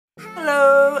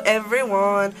Hello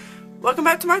everyone, welcome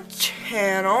back to my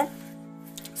channel.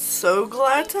 So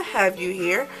glad to have you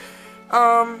here.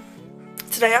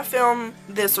 Today I filmed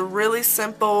this really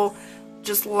simple,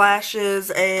 just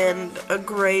lashes and a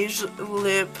grayish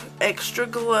lip, extra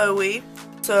glowy.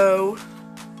 So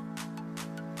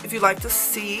if you'd like to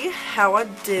see how I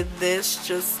did this,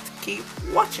 just keep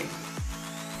watching.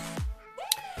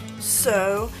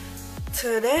 So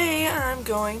today I'm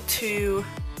going to,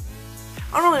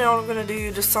 I don't really know what I'm going to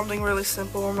do, just something really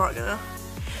simple. I'm not going to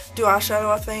do eyeshadow,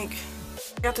 I think.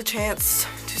 I got the chance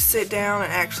to sit down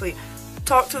and actually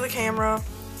talk to the camera,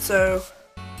 so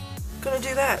I'm going to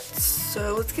do that.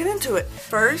 So let's get into it.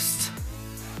 First,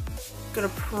 I'm going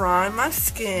to prime my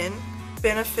skin,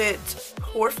 Benefit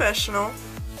Porefessional,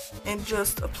 and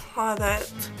just apply that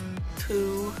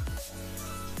to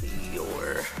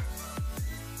your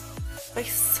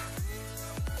face.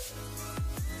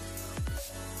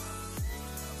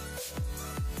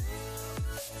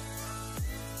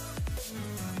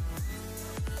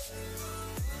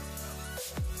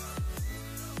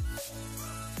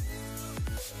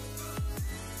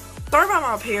 Sorry about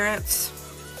my appearance.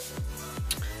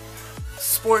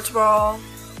 Sports bra.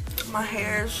 My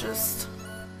hair is just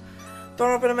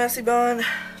thrown up in a messy bun.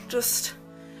 Just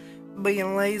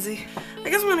being lazy. I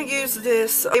guess I'm going to use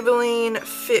this Maybelline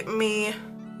Fit Me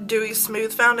Dewy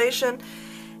Smooth Foundation.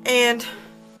 And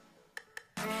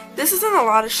this isn't a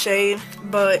lot of shade,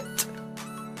 but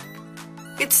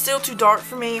it's still too dark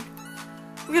for me.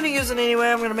 I'm going to use it anyway.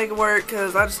 I'm going to make it work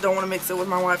because I just don't want to mix it with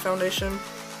my white foundation.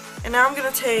 And now I'm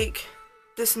going to take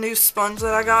this new sponge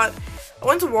that I got. I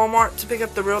went to Walmart to pick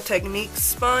up the Real Technique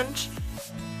sponge,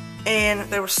 and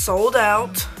they were sold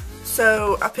out.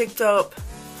 So I picked up, I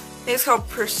think it's called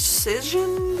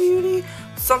Precision Beauty,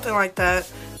 something like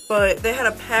that. But they had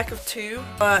a pack of 2,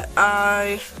 but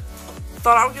I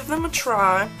thought I would give them a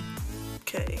try.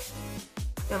 Okay,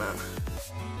 gonna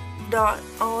dot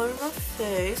all over my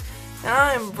face, and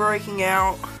I am breaking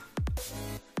out,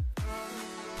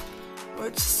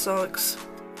 which sucks,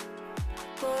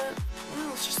 but yeah,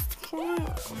 let's just pull it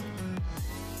out.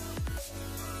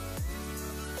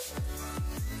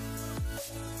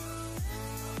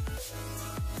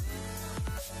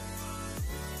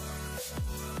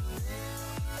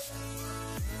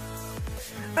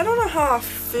 I don't know how I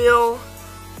feel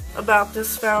about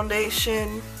this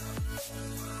foundation,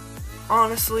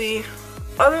 honestly,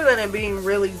 other than it being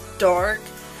really dark.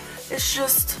 It's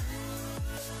just,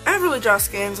 I have really dry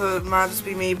skin, so it might just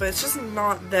be me, but it's just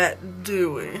not that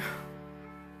dewy.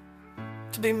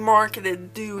 To be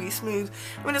marketed dewy smooth.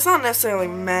 I mean, it's not necessarily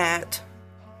matte,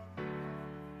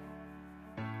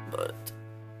 but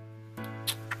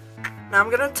now I'm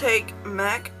gonna take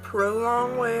MAC Pro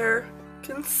Longwear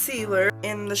Concealer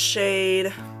in the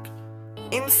shade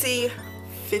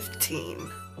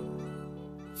NC15.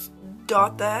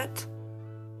 Dot that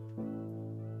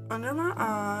under my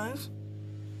eyes.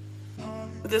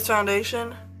 With this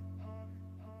foundation,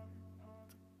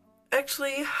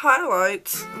 actually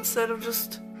highlights instead of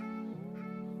just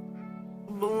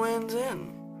blends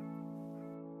in.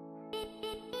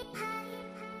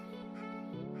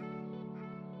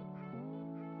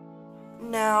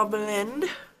 Now blend.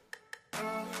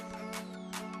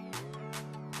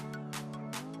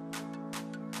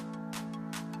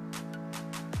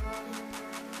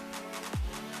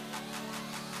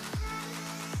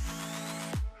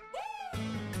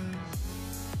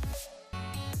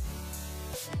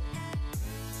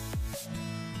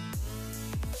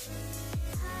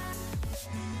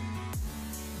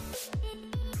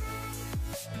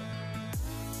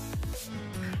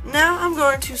 Now I'm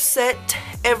going to set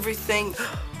everything.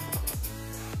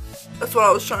 That's what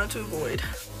I was trying to avoid.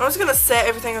 I was going to set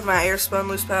everything with my Airspun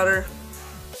loose powder.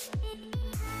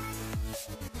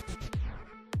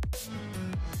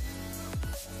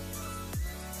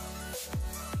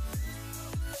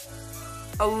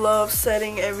 I love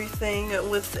setting everything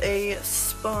with a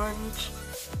sponge.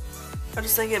 I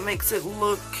just think it makes it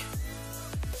look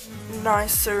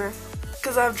nicer.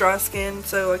 Because I have dry skin,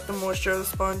 so like the moisture of the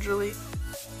sponge really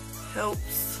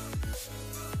helps.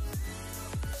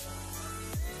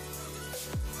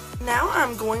 Now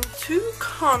I'm going to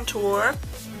contour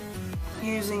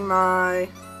using my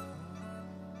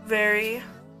very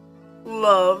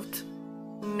loved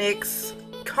NYX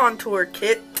contour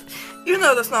kit. Even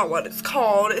though that's not what it's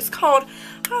called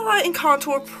Highlight and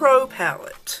Contour Pro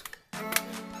Palette.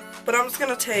 But I'm just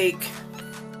going to take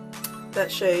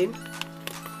that shade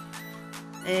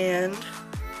and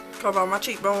carve out my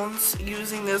cheekbones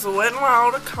using this Wet n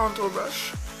Wild contour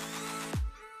brush.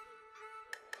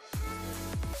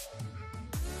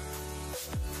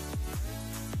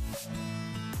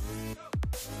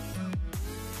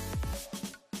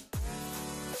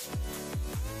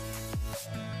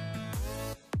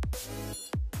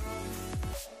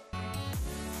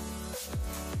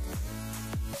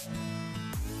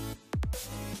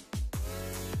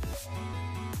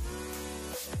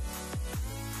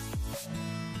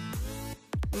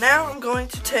 now I'm going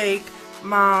to take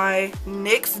my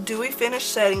NYX Dewy Finish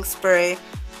Setting Spray,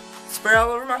 spray all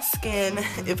over my skin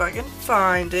if I can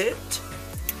find it.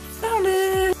 Found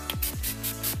it!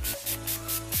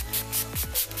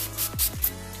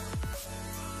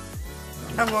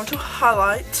 I'm going to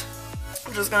highlight.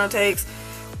 I'm just gonna take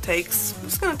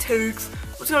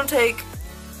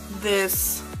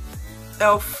this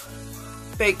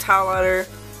e.l.f. baked highlighter,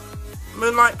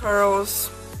 Moonlight Pearls,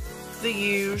 the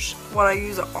huge, what I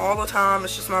use all the time.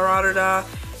 It's just my ride or die,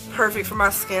 perfect for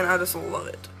my skin. I just love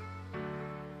it.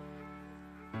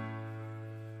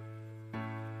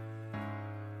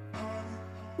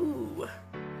 Ooh,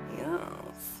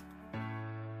 yes.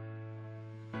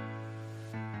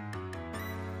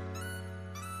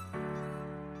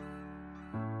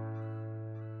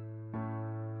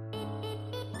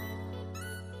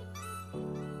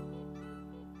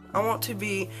 I want to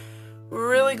be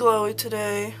really glowy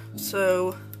today,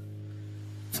 so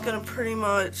it's gonna pretty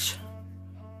much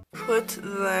put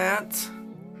that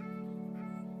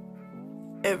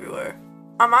everywhere.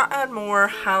 I might add more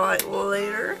highlight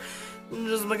later,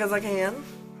 just because I can.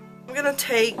 I'm gonna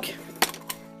take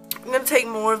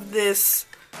more of this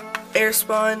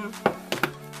Airspun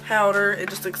powder. It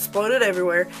just exploded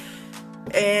everywhere,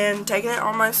 and taking it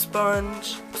on my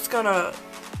sponge, it's gonna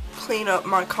clean up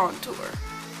my contour.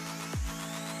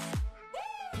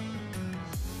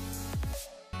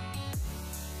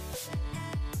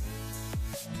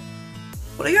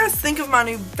 What do you guys think of my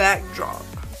new backdrop?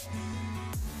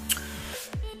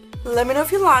 Let me know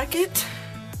if you like it,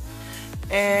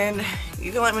 and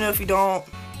you can let me know if you don't.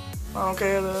 I don't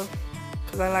care though,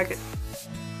 because I like it.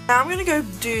 Now I'm going to go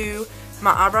do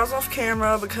my eyebrows off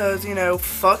camera because, you know,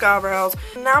 fuck eyebrows.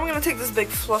 Now I'm going to take this big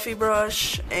fluffy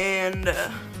brush and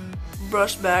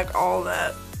brush back all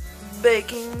that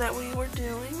baking that we were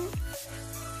doing.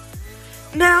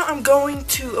 Now I'm going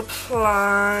to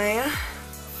apply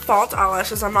false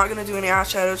eyelashes. I'm not going to do any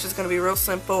eyeshadow. It's just going to be real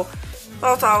simple.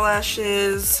 False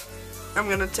eyelashes. I'm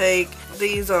going to take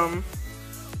these Dodo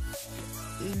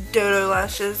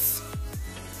lashes.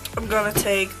 I'm going to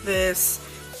take this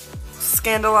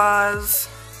Scandalize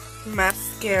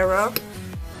mascara.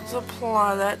 Just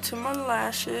apply that to my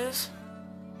lashes.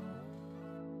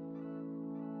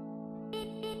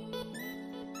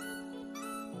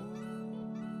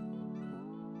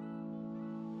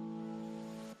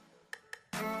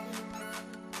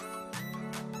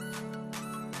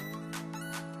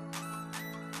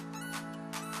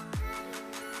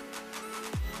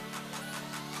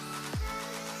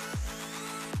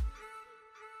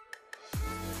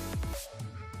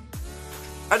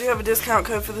 I do have a discount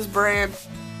code for this brand,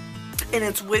 and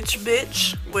it's Witch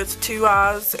Bitch with 2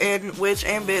 eyes, and Witch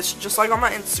and Bitch, just like on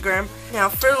my Instagram. Now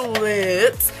for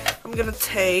lips, I'm gonna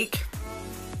take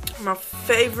my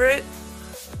favorite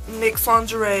NYX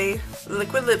Lingerie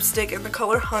liquid lipstick in the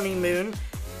color Honeymoon,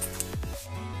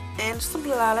 and just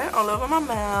apply that all over my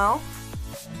mouth.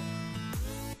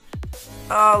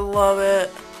 I love it.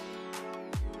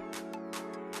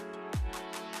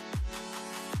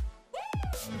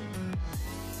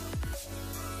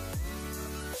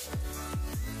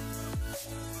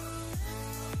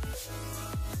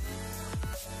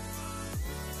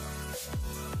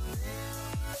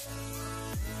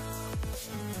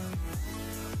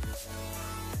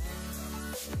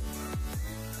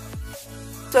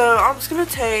 So I'm just going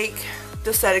to take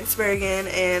the setting spray again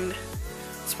and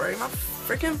spray my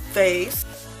freaking face.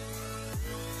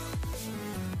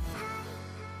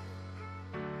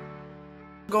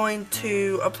 I'm going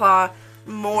to apply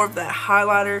more of that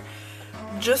highlighter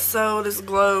just so this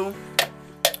glow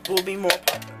will be more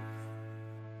popping.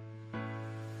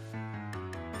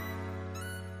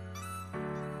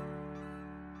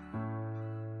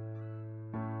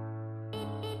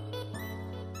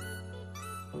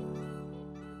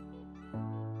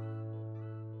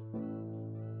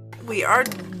 We are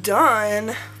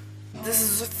done. This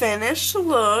is a finished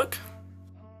look.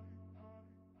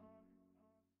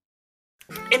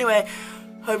 Anyway,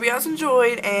 hope you guys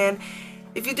enjoyed, and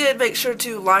if you did, make sure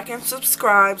to like and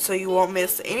subscribe so you won't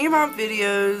miss any of my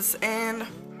videos. And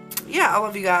yeah, I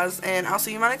love you guys, and I'll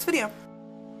see you in my next video.